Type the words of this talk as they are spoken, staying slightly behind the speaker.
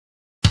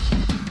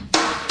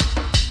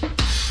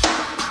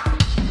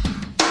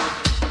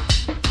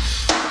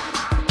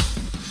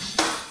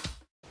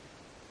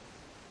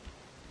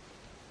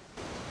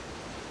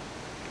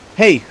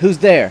Hey, who's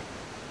there?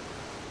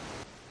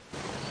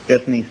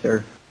 Just me,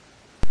 sir.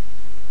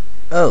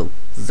 Oh,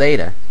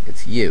 Zeta,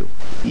 it's you.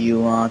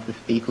 You want to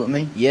speak with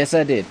me? Yes,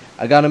 I did.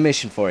 I got a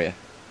mission for you.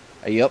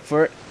 Are you up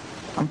for it?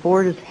 I'm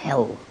bored as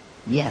hell.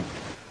 Yes.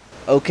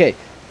 Okay,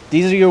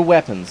 these are your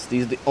weapons.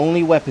 These are the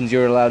only weapons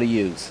you're allowed to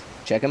use.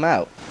 Check them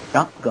out.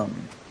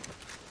 Shotgun.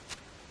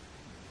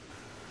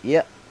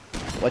 Yep.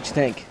 What you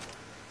think?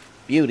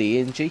 Beauty,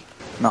 isn't she?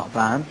 Not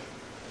bad.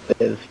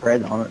 Bit of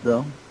spread on it,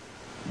 though.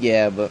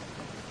 Yeah, but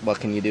what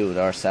can you do with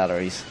our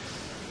salaries?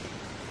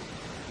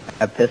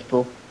 A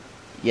pistol.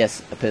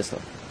 Yes, a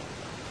pistol.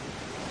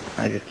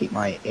 I just keep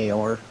my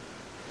AR.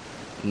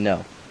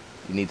 No,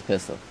 you need the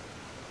pistol.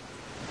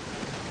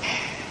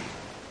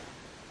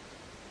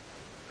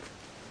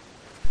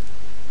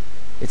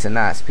 It's a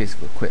nice piece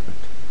of equipment.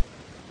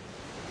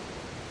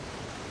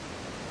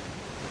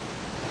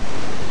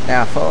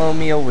 Now follow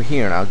me over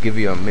here and I'll give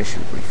you a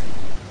mission briefing.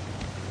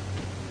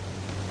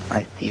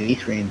 Nice TV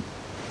screen.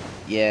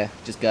 Yeah,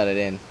 just got it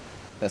in.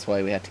 That's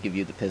why we have to give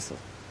you the pistol.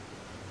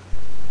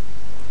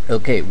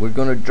 Okay, we're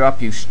gonna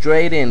drop you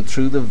straight in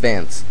through the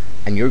vents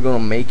and you're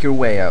gonna make your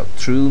way out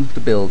through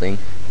the building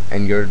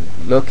and you're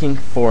looking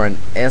for an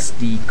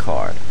SD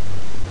card.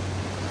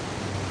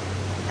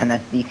 An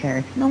SD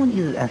card? No one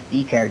uses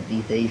SD cards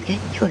these days. Get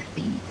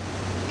USB.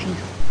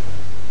 Jesus.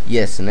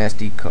 Yes, an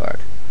SD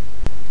card.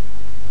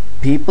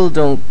 People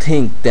don't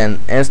think that an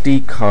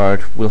SD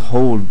card will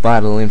hold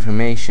vital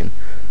information,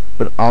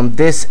 but on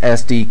this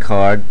SD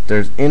card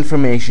there's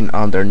information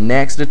on their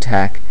next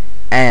attack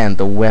and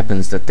the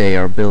weapons that they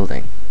are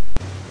building.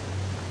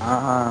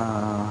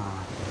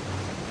 Ah.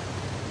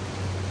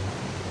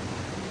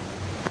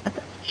 That's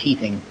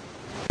cheating.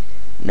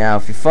 Now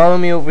if you follow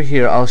me over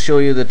here, I'll show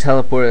you the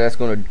teleporter that's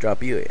going to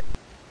drop you in.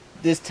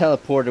 This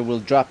teleporter will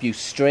drop you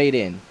straight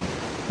in.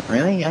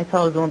 Really? I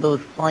thought it was one of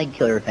those flag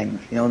killer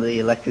things. You know, the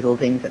electrical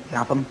things that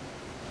zap them?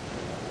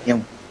 You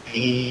know,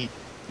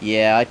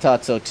 Yeah, I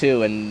thought so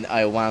too, and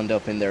I wound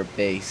up in their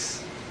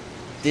base.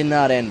 Did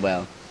not end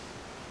well.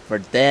 For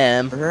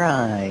them.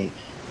 right.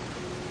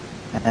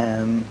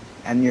 And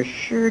you're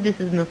sure this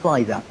isn't a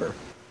fly zapper?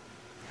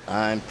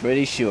 I'm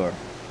pretty sure.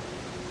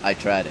 I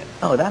tried it.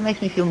 Oh, that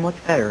makes me feel much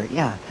better.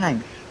 Yeah,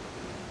 thanks.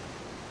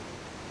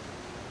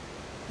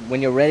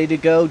 When you're ready to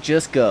go,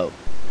 just go.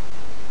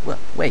 Well,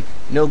 wait,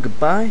 no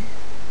goodbye?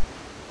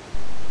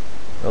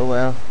 Oh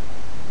well,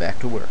 back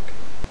to work.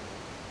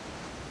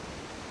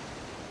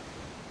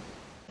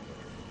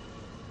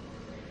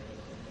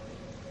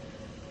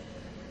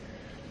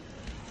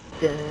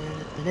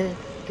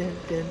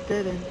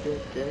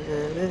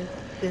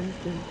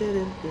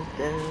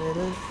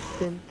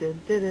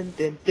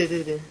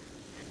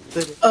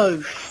 Oh,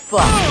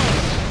 fuck!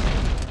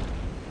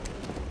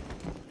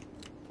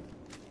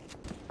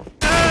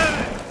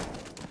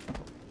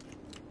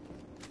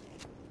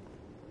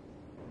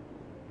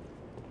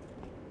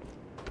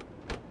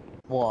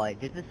 Why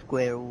did the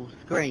squirrel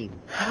scream?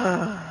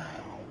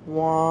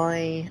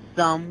 Why?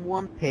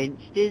 Someone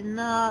pinched his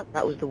nut.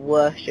 That was the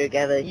worst joke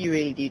ever. You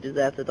really do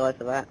deserve to die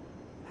for that.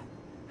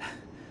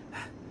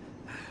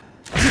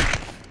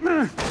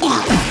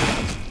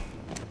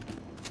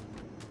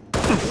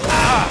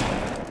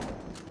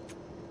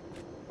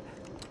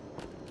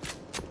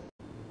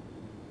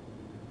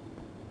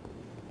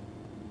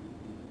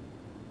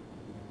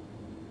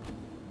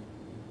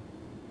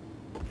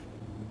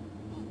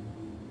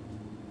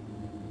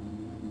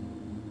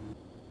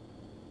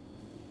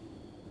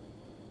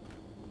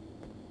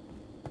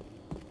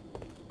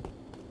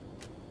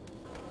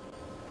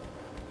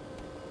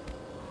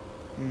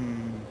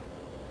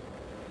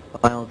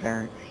 Files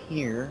aren't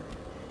here.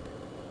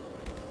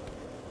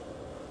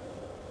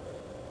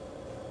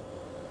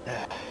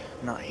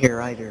 Not here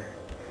either.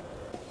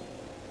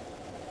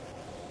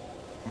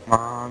 Come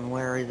on,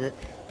 where is it?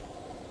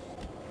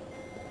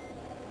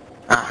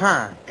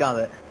 Aha! Got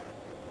it.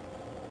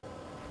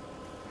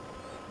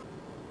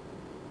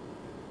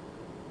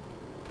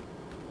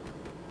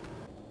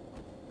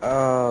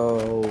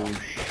 Oh,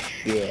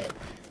 shit.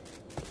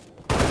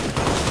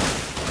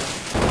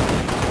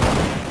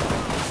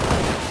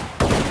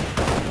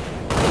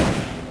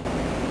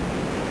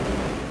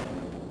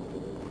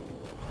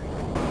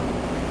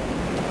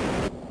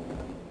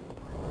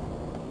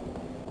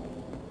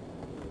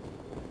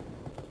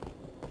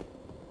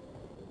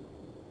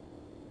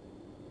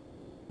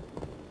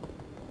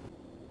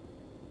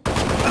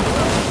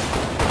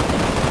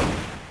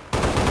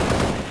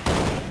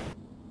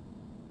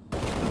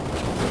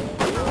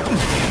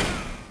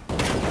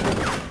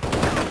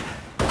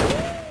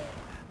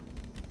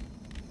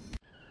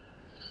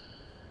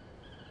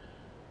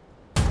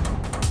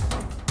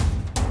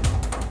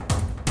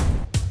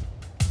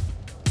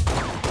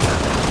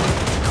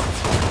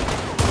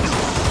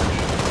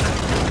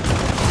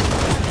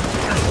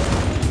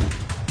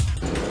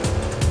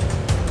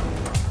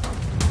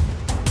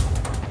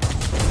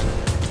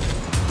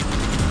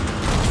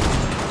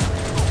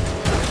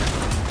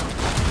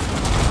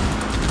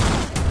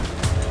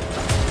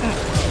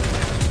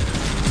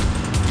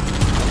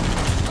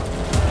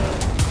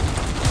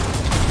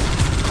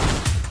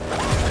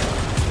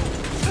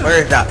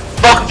 Where's that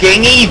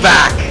fucking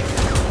evac?